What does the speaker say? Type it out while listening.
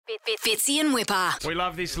Fitzy and Whipper. We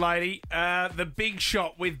love this lady. The Big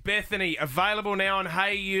Shot with Bethany, available now on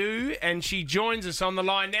Hey You, and she joins us on the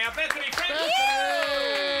line now. Bethany,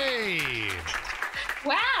 Hey!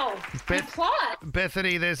 Wow. Applause.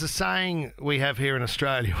 Bethany, there's a saying we have here in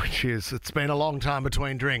Australia, which is, it's been a long time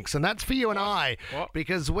between drinks. And that's for you and I,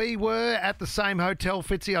 because we were at the same hotel,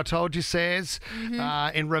 Fitzy, I told you, says, in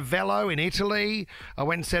Ravello in Italy. I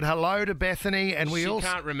went and said hello to Bethany, and we She also...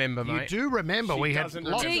 can't remember, mate. You do remember. She We had doesn't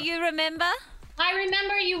lots remember. Do you remember? I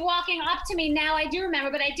remember you walking up to me. Now I do remember,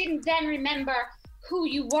 but I didn't then remember who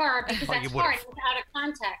you were because Oh, you that's would've. hard without a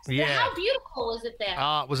context. Yeah. How beautiful was it there?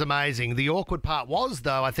 It was amazing. The awkward part was,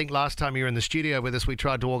 though, I think last time you were in the studio with us, we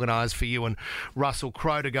tried to organise for you and Russell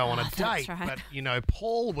Crowe to go on a date. right. But,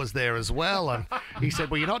 Paul was there as well. And he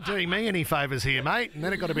said, well, you're not doing me any favours here, mate. And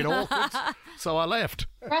then it got a bit awkward. So I left.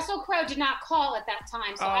 Russell Crowe did not call at that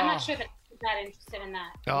time, so I'm not sure that he's that interested in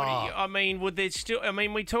that. I mean, would there still? I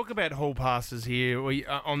mean, we talk about hall passes here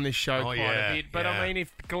on this show quite a bit. But I mean,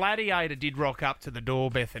 if Gladiator did rock up to the door,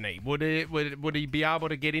 Bethany, would he be able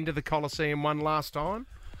to get into the Coliseum one last time?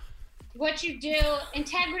 What you do,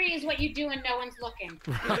 integrity is what you do when no one's looking.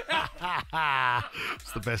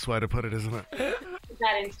 It's the best way to put it, isn't it? He's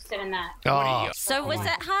that interested in that. So was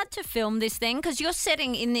it hard to film this thing? Because you're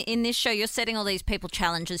setting in this show, you're setting all these people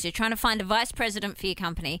challenges. You're trying to find a vice president for your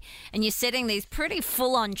company, and you're setting these pretty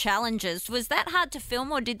full-on challenges. Was that hard to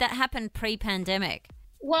film, or did that happen pre-pandemic?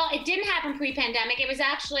 Well, it didn't happen pre-pandemic. It was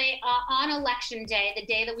actually on Election Day, the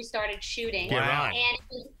day that we started shooting. Yeah, right. And it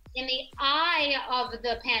was in the eye of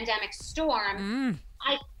the pandemic storm.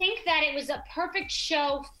 I think that it was a perfect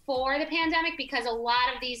show for the pandemic because a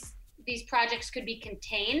lot of these projects could be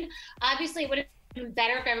contained. Obviously, it would have been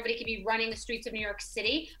better if everybody could be running the streets of New York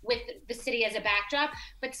City with the city as a backdrop,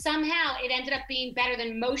 but somehow it ended up being better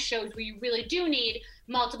than most shows where you really do need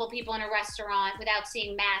multiple people in a restaurant without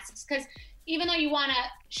seeing masks. Because even though you want to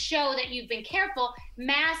show that you've been careful,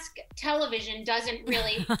 mask television doesn't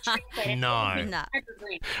really translate. No.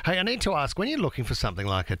 Hey, I need to ask, when you're looking for something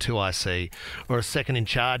like a 2IC or a second in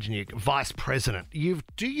charge and you're vice president,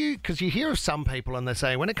 because you hear of some people and they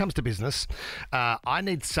say, when it comes to business, I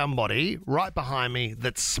need somebody right behind me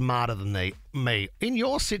that's smarter than me. In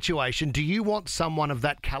your situation, do you want someone of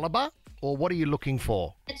that caliber, or what are you looking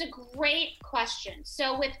for? It's a great question.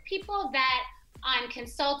 So with people that I'm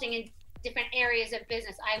consulting in different areas of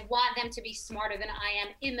business, I want them to be smarter than I am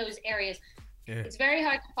in those areas. Yeah. It's very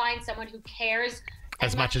hard to find someone who cares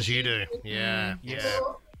as much as you do. Yeah.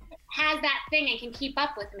 Who has that thing and can keep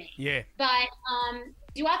up with me. Yeah. But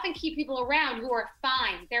you often keep people around who are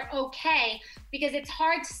fine. They're okay, because it's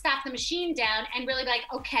hard to stop the machine down and really be like,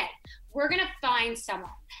 okay, we're going to find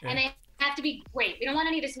someone. Yeah. And they have to be great. We don't want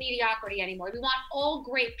any of this mediocrity anymore. We want all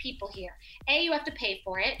great people here. A, you have to pay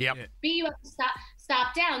for it. Yep. B, you have to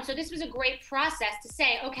stop down. So this was a great process to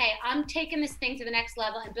say, okay, I'm taking this thing to the next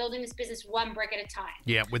level and building this business one brick at a time.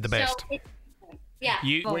 Yeah, with the best.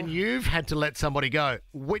 So when you've had to let somebody go,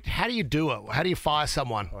 how do you do it? How do you fire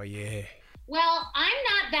someone? Oh, yeah. Well, I'm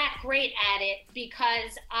not that great at it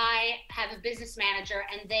because I have a business manager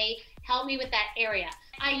and they help me with that area.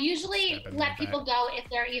 I usually let people go if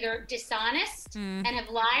they're either dishonest and have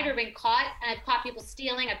lied or been caught. And I've caught people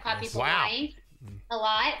stealing. I've caught people lying a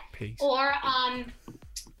lot. Or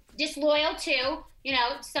disloyal to,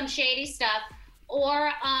 some shady stuff.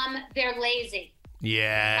 Or they're lazy.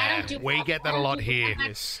 Yeah, we get that a lot here.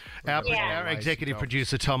 Yes. Our executive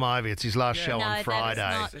producer, Tom Ivey, it's his last show on Friday.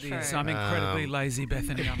 That is not true. I'm incredibly lazy,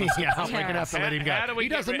 Bethany. We're going to have to let him go. How do we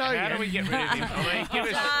get rid of him? I mean,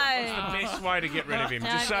 give us what's the best way to get rid of him?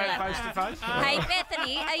 Just say it face to face? Hey,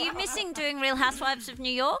 Bethany, are you missing doing Real Housewives of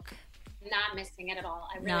New York? Not missing it at all.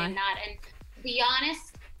 I'm really not. And to be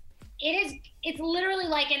honest, it's literally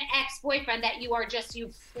like an ex-boyfriend that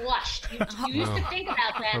you've flushed. You used to think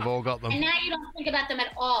about them. We've all got them. And now you don't think about them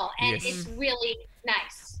at all. And it's really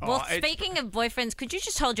nice. Well, speaking of boyfriends, could you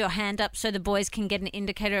just hold your hand up so the boys can get an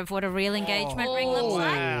indicator of what a real engagement ring looks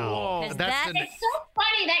like? Wow. It's so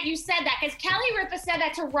funny that you said that, because Kelly Ripa said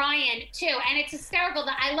that to Ryan, too. And it's hysterical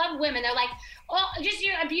that I love women. They're like,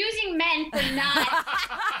 you're abusing men for not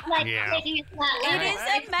taking it to that level. It is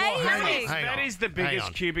amazing. That is the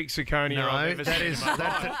biggest cubic zirconia I've ever seen.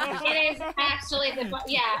 It is actually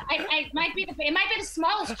it might be the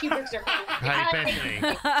smallest cubic zirconia. Hey,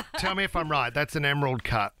 Bethany, tell me if I'm right. That's an emerald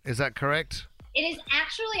cut. Is that correct? It is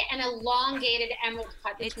actually an elongated emerald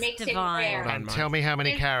cut, which makes divine. it rare. And tell me how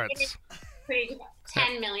many carats. It is pretty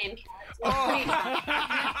 10 million carats.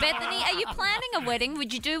 Bethany, are you planning a wedding?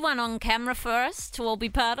 Would you do one on camera for us to all be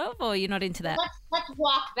part of, or you're not into that? Let's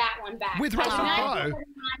walk that one back. With Russell Crowe.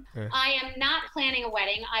 I am not planning a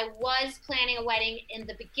wedding. I was planning a wedding in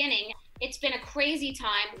the beginning. It's been a crazy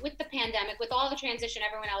time with the pandemic, with all the transition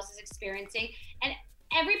everyone else is experiencing, and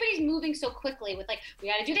everybody's moving so quickly with we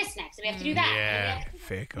got to do this next, and we have to do that. Yeah,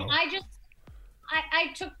 fair call.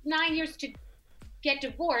 I took 9 years to get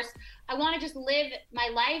divorced. I want to just live my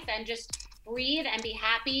life and just breathe and be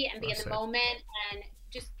happy and be in the moment and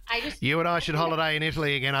You and I should holiday in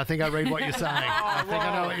Italy again. I think I read what you're saying. I think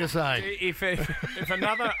I know what you're saying. If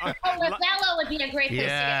another... Ravello would be a great place to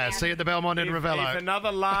get see you at the Belmont in Ravello. If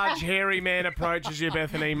another large, hairy man approaches you,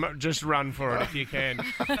 Bethany, just run for it if you can.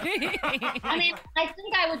 I mean, I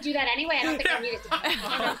think I would do that anyway. I don't think I need it to.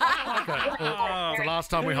 It's the last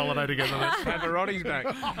time we holiday together. Pavarotti's back.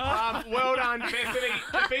 Well done, Bethany.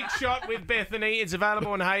 The Big Shot with Bethany. It's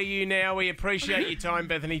available on Hey You now. We appreciate your time,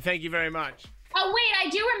 Bethany. Thank you very much. Oh, wait, I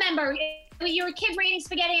do remember. You were a kid reading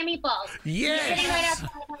Spaghetti and Meatballs. Yes. Sitting right outside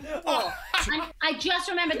my school. I just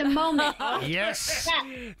remembered the moment. Yes.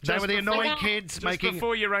 Yeah. They were the annoying kids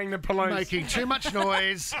before you rang the police. making too much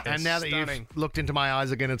noise. And now that stunning. you've looked into my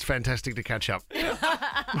eyes again, it's fantastic to catch up.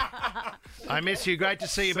 I miss you. Great to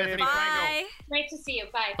see you, Bethany Frankel. Bye. Great to see you.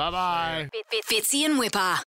 Bye. Bye-bye. Fitzy and Whipper.